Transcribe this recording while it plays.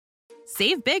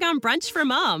Save big on brunch for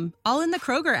mom, all in the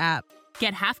Kroger app.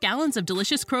 Get half gallons of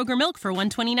delicious Kroger milk for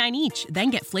 $1.29 each.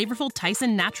 Then get flavorful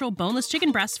Tyson natural boneless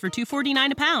chicken breasts for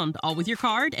 $2.49 a pound, all with your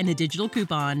card and a digital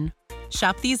coupon.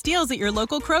 Shop these deals at your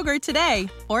local Kroger today,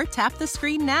 or tap the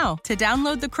screen now to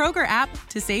download the Kroger app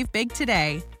to save big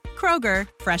today. Kroger,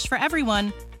 fresh for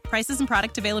everyone. Prices and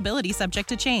product availability subject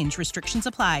to change. Restrictions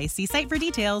apply. See site for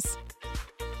details.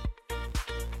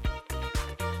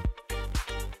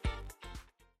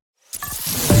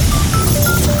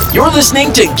 You're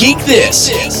listening to Geek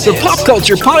This, the pop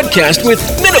culture podcast with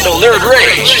minimal nerd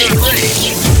rage.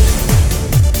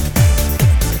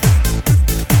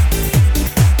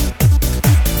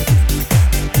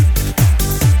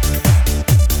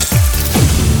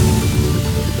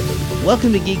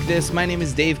 Welcome to Geek This. My name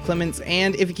is Dave Clements,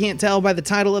 and if you can't tell by the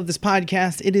title of this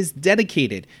podcast, it is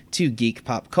dedicated to geek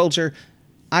pop culture.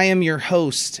 I am your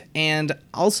host and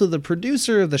also the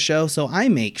producer of the show, so I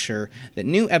make sure that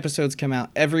new episodes come out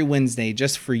every Wednesday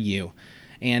just for you.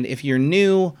 And if you're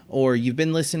new or you've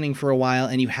been listening for a while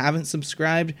and you haven't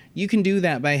subscribed, you can do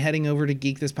that by heading over to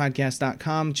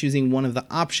geekthispodcast.com, choosing one of the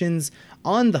options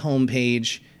on the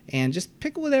homepage, and just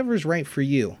pick whatever's right for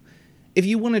you. If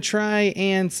you want to try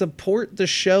and support the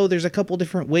show, there's a couple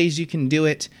different ways you can do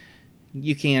it.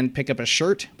 You can pick up a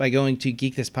shirt by going to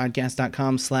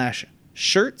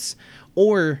geekthispodcast.com/shirts,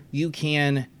 or you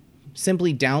can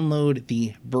simply download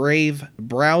the Brave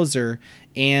browser,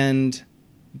 and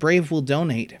Brave will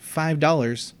donate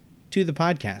 $5 to the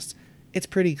podcast. It's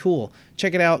pretty cool.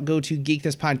 Check it out. Go to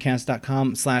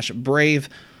geekthispodcast.com/brave.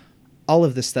 All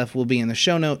of this stuff will be in the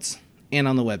show notes and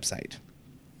on the website.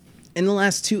 In the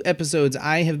last 2 episodes,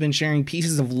 I have been sharing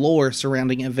pieces of lore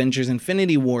surrounding Avengers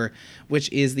Infinity War, which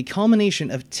is the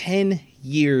culmination of 10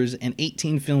 years and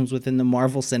 18 films within the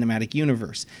Marvel Cinematic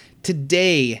Universe.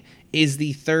 Today is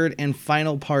the third and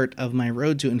final part of my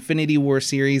Road to Infinity War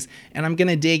series, and I'm going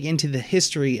to dig into the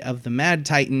history of the Mad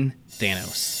Titan,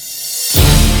 Thanos.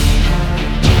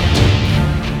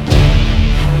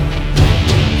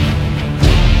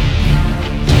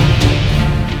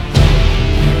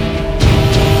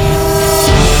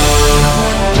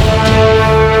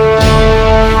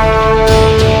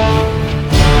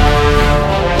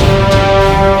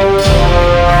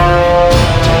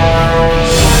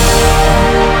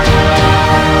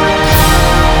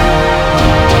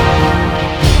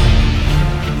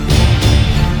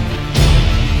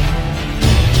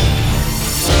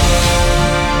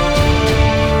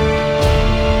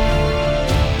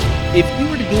 If you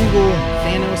were to Google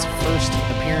Thanos' first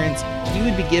appearance, you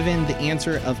would be given the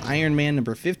answer of Iron Man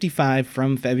number 55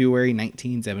 from February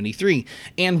 1973.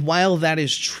 And while that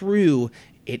is true,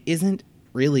 it isn't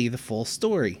really the full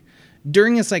story.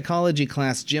 During a psychology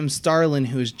class, Jim Starlin,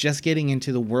 who was just getting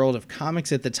into the world of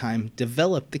comics at the time,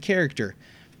 developed the character.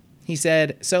 He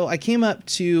said, "So I came up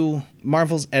to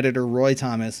Marvel's editor, Roy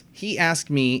Thomas. He asked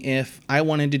me if I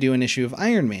wanted to do an issue of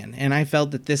Iron Man, and I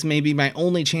felt that this may be my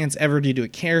only chance ever to do a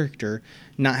character,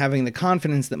 not having the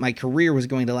confidence that my career was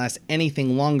going to last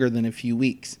anything longer than a few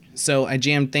weeks. So I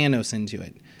jammed Thanos into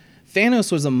it."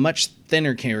 Thanos was a much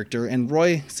thinner character, and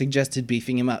Roy suggested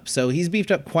beefing him up, so he's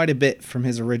beefed up quite a bit from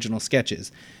his original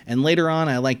sketches. And later on,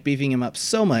 I liked beefing him up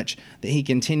so much that he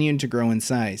continued to grow in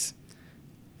size.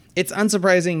 It's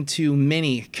unsurprising to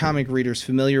many comic readers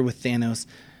familiar with Thanos,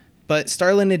 but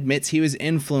Starlin admits he was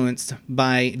influenced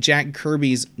by Jack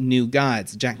Kirby's New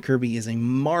Gods. Jack Kirby is a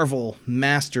Marvel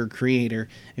master creator,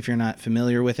 if you're not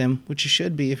familiar with him, which you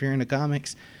should be if you're into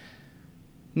comics.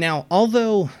 Now,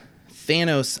 although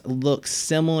Thanos looks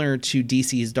similar to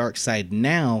DC's Darkseid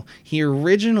now, he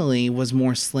originally was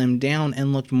more slimmed down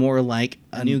and looked more like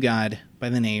a new god by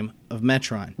the name of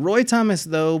Metron. Roy Thomas,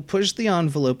 though, pushed the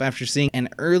envelope after seeing an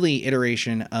early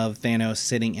iteration of Thanos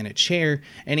sitting in a chair,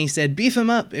 and he said, "Beef him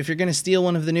up. If you're going to steal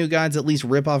one of the new gods, at least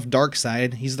rip off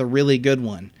Darkseid. He's the really good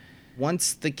one."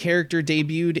 Once the character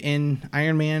debuted in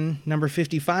Iron Man number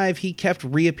 55, he kept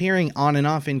reappearing on and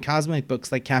off in comic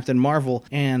books like Captain Marvel,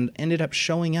 and ended up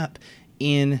showing up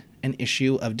in an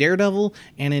issue of Daredevil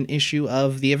and an issue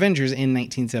of The Avengers in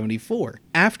 1974.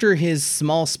 After his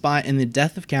small spot in the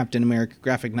Death of Captain America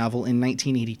graphic novel in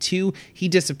 1982, he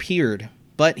disappeared,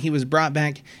 but he was brought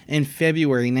back in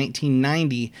February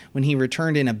 1990 when he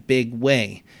returned in a big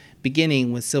way,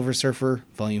 beginning with Silver Surfer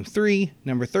Volume 3,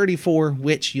 number 34,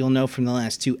 which you'll know from the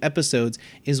last 2 episodes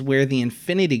is where the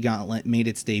Infinity Gauntlet made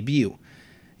its debut.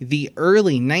 The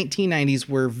early 1990s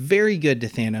were very good to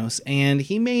Thanos, and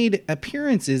he made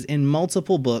appearances in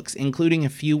multiple books, including a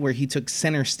few where he took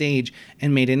center stage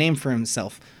and made a name for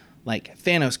himself, like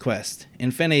Thanos Quest,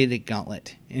 Infinity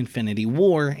Gauntlet, Infinity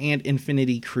War, and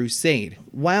Infinity Crusade.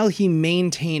 While he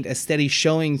maintained a steady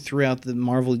showing throughout the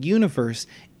Marvel Universe,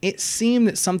 it seemed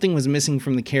that something was missing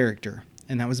from the character,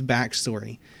 and that was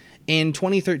backstory. In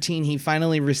 2013, he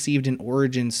finally received an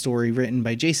origin story written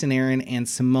by Jason Aaron and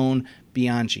Simone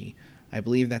Bianchi. I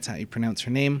believe that's how you pronounce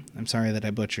her name. I'm sorry that I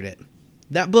butchered it.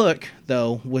 That book,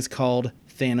 though, was called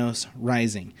Thanos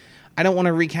Rising. I don't want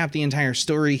to recap the entire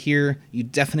story here. You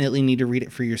definitely need to read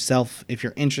it for yourself if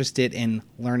you're interested in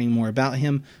learning more about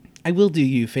him. I will do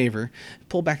you a favor,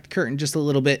 pull back the curtain just a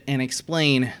little bit and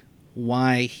explain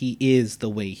why he is the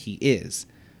way he is.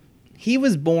 He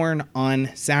was born on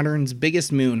Saturn's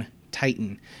biggest moon,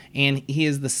 Titan, and he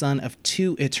is the son of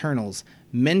two Eternals,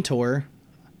 Mentor,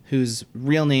 whose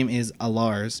real name is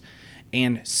Alars,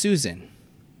 and Susan,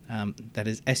 that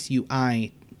is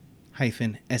Sui-San.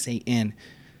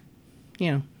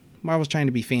 You know, Marvel's trying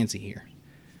to be fancy here.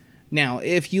 Now,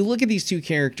 if you look at these two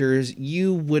characters,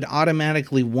 you would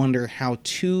automatically wonder how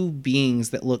two beings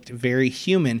that looked very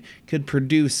human could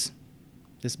produce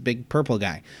this big purple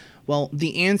guy. Well,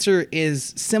 the answer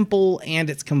is simple and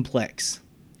it's complex.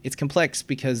 It's complex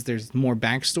because there's more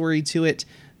backstory to it,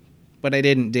 but I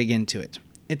didn't dig into it.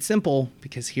 It's simple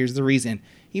because here's the reason.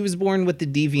 He was born with the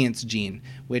deviance gene,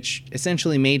 which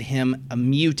essentially made him a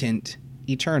mutant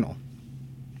eternal.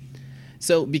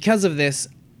 So because of this,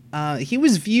 he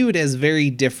was viewed as very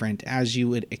different, as you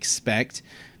would expect,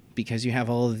 because you have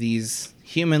all of these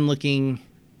human-looking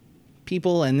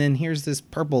people, and then here's this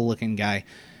purple-looking guy.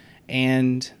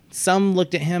 And some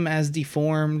looked at him as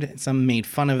deformed, some made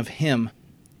fun of him.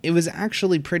 It was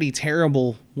actually pretty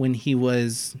terrible when he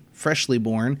was freshly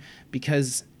born,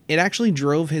 because it actually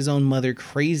drove his own mother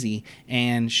crazy,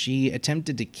 and she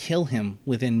attempted to kill him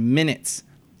within minutes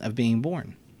of being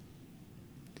born.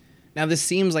 Now, this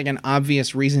seems like an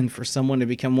obvious reason for someone to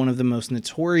become one of the most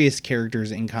notorious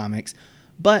characters in comics,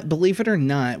 but believe it or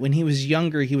not, when he was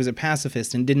younger, he was a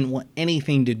pacifist and didn't want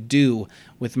anything to do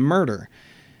with murder.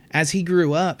 As he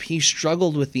grew up, he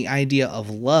struggled with the idea of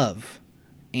love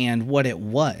and what it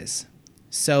was.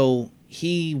 So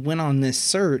he went on this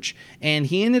search, and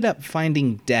he ended up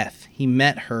finding death. He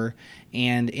met her,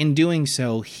 and in doing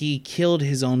so, he killed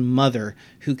his own mother,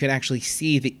 who could actually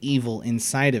see the evil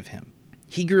inside of him.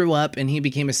 He grew up and he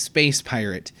became a space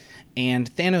pirate, and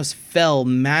Thanos fell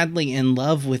madly in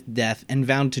love with Death and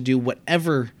vowed to do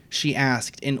whatever she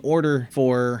asked in order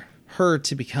for her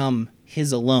to become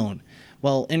his alone.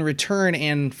 Well, in return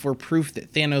and for proof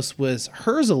that Thanos was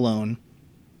hers alone,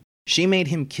 she made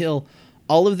him kill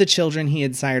all of the children he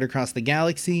had sired across the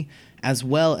galaxy, as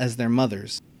well as their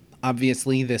mothers.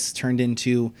 Obviously, this turned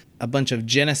into a bunch of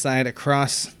genocide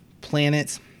across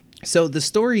planets. So the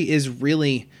story is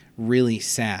really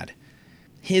sad.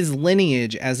 His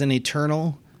lineage as an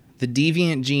Eternal, the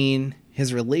deviant gene,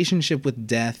 his relationship with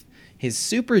Death, his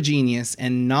super genius,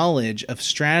 and knowledge of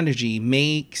strategy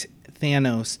makes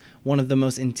Thanos one of the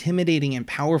most intimidating and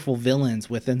powerful villains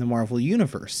within the Marvel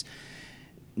Universe.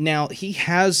 Now, he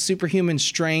has superhuman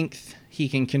strength, he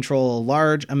can control a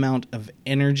large amount of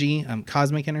energy,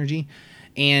 cosmic energy,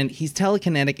 and he's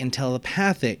telekinetic and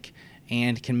telepathic,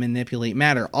 and can manipulate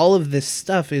matter. All of this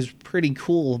stuff is pretty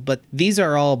cool, but these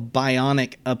are all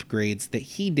bionic upgrades that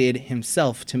he did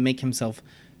himself to make himself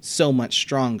so much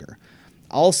stronger.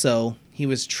 Also, he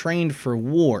was trained for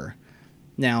war.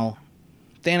 Now,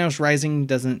 Thanos Rising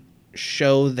doesn't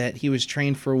show that he was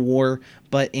trained for war,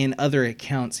 but in other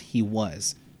accounts he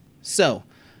was. So,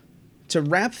 to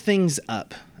wrap things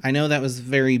up, I know that was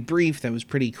very brief, that was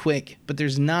pretty quick, but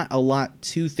there's not a lot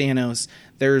to Thanos.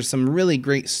 There's some really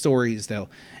great stories, though,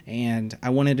 and I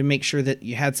wanted to make sure that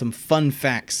you had some fun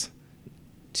facts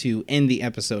to end the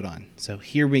episode on. So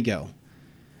here we go.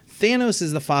 Thanos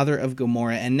is the father of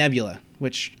Gamora and Nebula,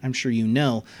 which I'm sure you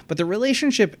know, but the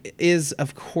relationship is,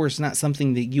 of course, not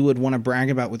something that you would want to brag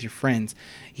about with your friends.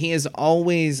 He is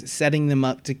always setting them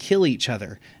up to kill each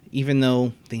other, even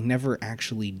though they never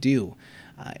actually do.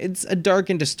 It's a dark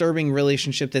and disturbing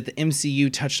relationship that the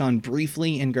MCU touched on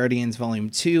briefly in Guardians Volume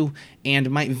 2,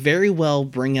 and might very well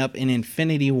bring up in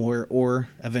Infinity War or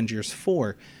Avengers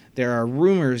 4. There are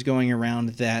rumors going around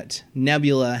that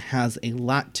Nebula has a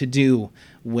lot to do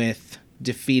with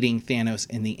defeating Thanos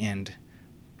in the end.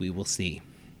 We will see.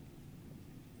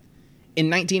 In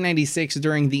 1996,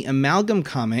 during the Amalgam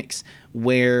Comics,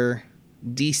 where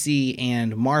DC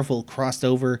and Marvel crossed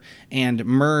over and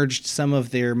merged some of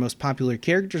their most popular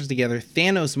characters together,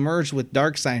 Thanos merged with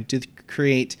Darkseid to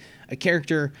create a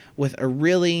character with a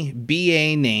really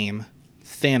BA name,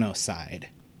 Thanoside. I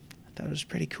thought it was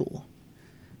pretty cool.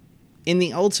 In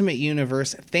the Ultimate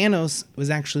Universe, Thanos was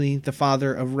actually the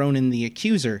father of Ronan the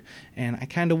Accuser, and I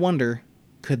kind of wonder,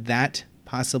 could that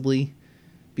possibly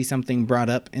be something brought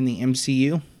up in the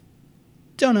MCU?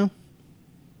 Don't know.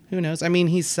 Who knows? I mean,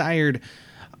 he sired,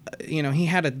 he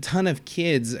had a ton of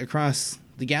kids across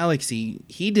the galaxy.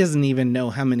 He doesn't even know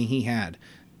how many he had.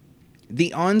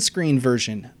 The on-screen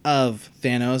version of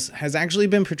Thanos has actually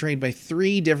been portrayed by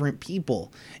 3 different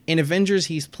people. In Avengers,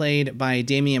 he's played by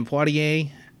Damien Poitier,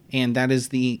 and that is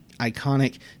the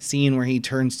iconic scene where he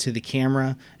turns to the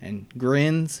camera and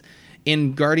grins.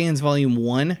 In Guardians Volume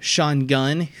 1, Sean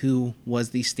Gunn, who was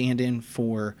the stand-in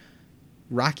for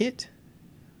Rocket,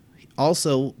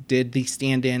 also did the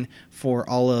stand-in for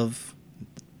all of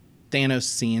Thanos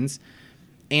scenes.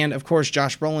 And, of course,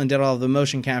 Josh Brolin did all of the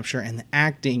motion capture and the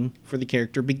acting for the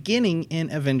character beginning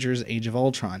in Avengers Age of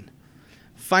Ultron.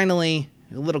 Finally,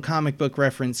 a little comic book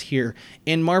reference here.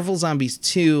 In Marvel Zombies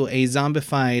 2, a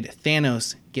zombified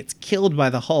Thanos gets killed by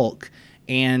the Hulk,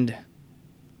 and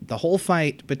the whole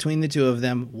fight between the two of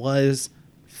them was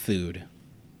food.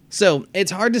 So,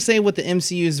 it's hard to say what the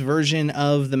MCU's version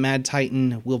of the Mad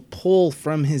Titan will pull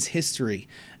from his history,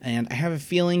 and I have a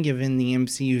feeling, given the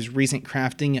MCU's recent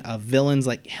crafting of villains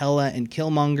like Hela and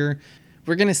Killmonger,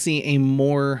 we're going to see a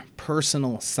more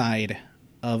personal side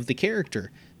of the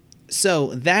character. So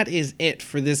that is it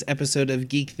for this episode of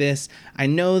Geek This. I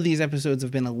know these episodes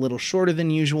have been a little shorter than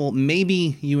usual.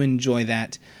 Maybe you enjoy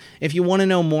that. If you want to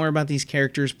know more about these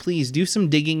characters, please do some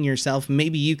digging yourself.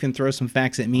 Maybe you can throw some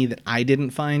facts at me that I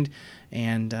didn't find,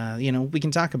 and, we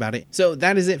can talk about it. So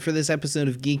that is it for this episode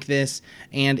of Geek This,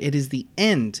 and it is the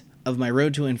end of my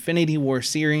Road to Infinity War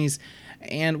series.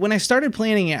 And when I started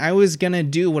planning it, I was going to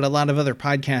do what a lot of other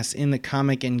podcasts in the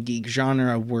comic and geek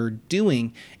genre were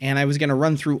doing, and I was going to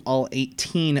run through all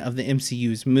 18 of the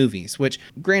MCU's movies, which,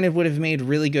 granted, would have made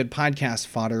really good podcast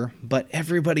fodder, but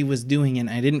everybody was doing it, and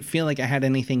I didn't feel like I had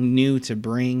anything new to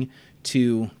bring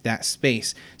to that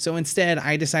space. So instead,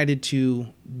 I decided to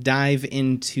dive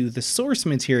into the source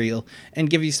material and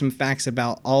give you some facts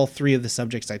about all 3 of the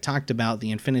subjects I talked about: the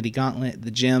Infinity Gauntlet,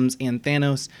 the gems, and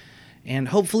Thanos. And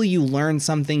hopefully you learned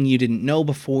something you didn't know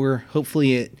before.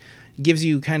 Hopefully it gives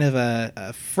you kind of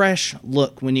a fresh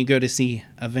look when you go to see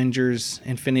Avengers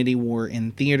Infinity War in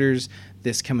theaters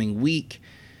this coming week.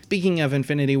 Speaking of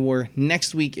Infinity War,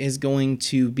 next week is going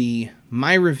to be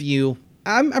my review.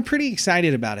 I'm pretty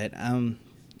excited about it.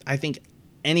 I think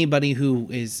anybody who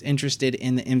is interested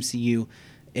in the MCU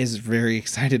is very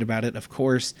excited about it, of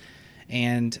course.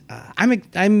 And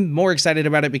I'm more excited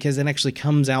about it because it actually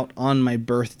comes out on my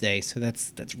birthday. So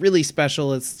that's really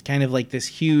special. It's kind of like this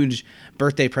huge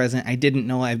birthday present I didn't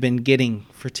know I've been getting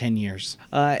for 10 years.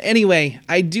 Anyway,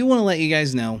 I do want to let you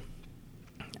guys know,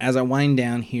 as I wind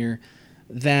down here,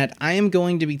 that I am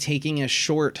going to be taking a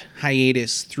short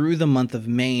hiatus through the month of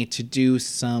May to do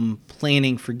some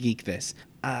planning for Geek This.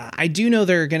 I do know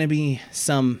there are going to be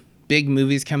some big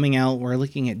movies coming out. We're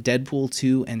looking at Deadpool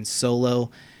 2 and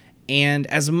Solo. And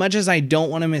as much as I don't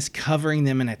want to miss covering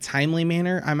them in a timely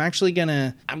manner, I'm actually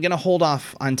gonna hold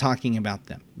off on talking about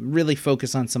them. Really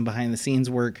focus on some behind the scenes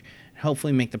work, and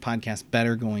hopefully make the podcast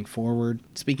better going forward.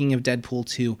 Speaking of Deadpool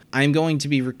 2, I'm going to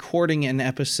be recording an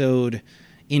episode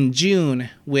in June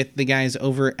with the guys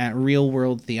over at Real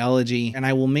World Theology, and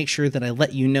I will make sure that I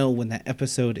let you know when that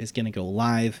episode is going to go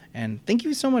live. And thank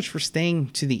you so much for staying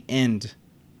to the end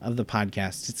of the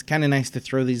podcast. It's kind of nice to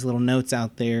throw these little notes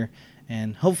out there,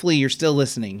 and hopefully you're still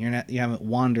listening. You haven't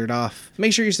wandered off.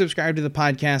 Make sure you subscribe to the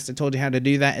podcast. I told you how to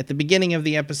do that at the beginning of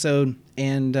the episode,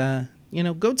 and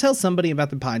go tell somebody about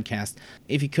the podcast.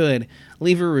 If you could,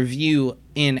 leave a review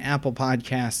in Apple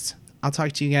Podcasts. I'll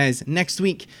talk to you guys next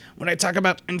week when I talk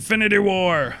about Infinity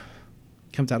War.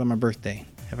 Comes out on my birthday.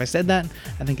 Have I said that?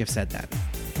 I think I've said that.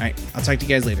 All right, I'll talk to you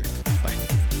guys later. Bye.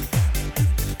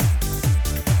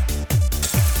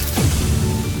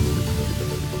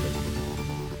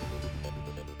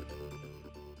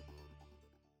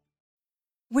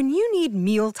 When you need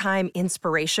mealtime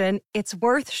inspiration, it's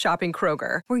worth shopping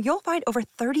Kroger, where you'll find over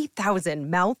 30,000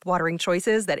 mouth-watering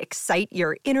choices that excite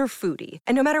your inner foodie.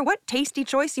 And no matter what tasty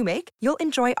choice you make, you'll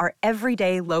enjoy our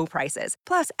everyday low prices,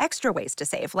 plus extra ways to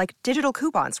save, like digital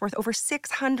coupons worth over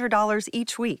 $600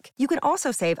 each week. You can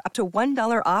also save up to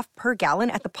 $1 off per gallon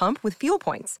at the pump with fuel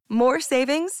points. More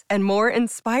savings and more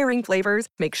inspiring flavors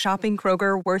make shopping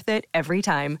Kroger worth it every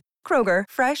time. Kroger,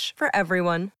 fresh for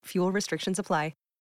everyone. Fuel restrictions apply.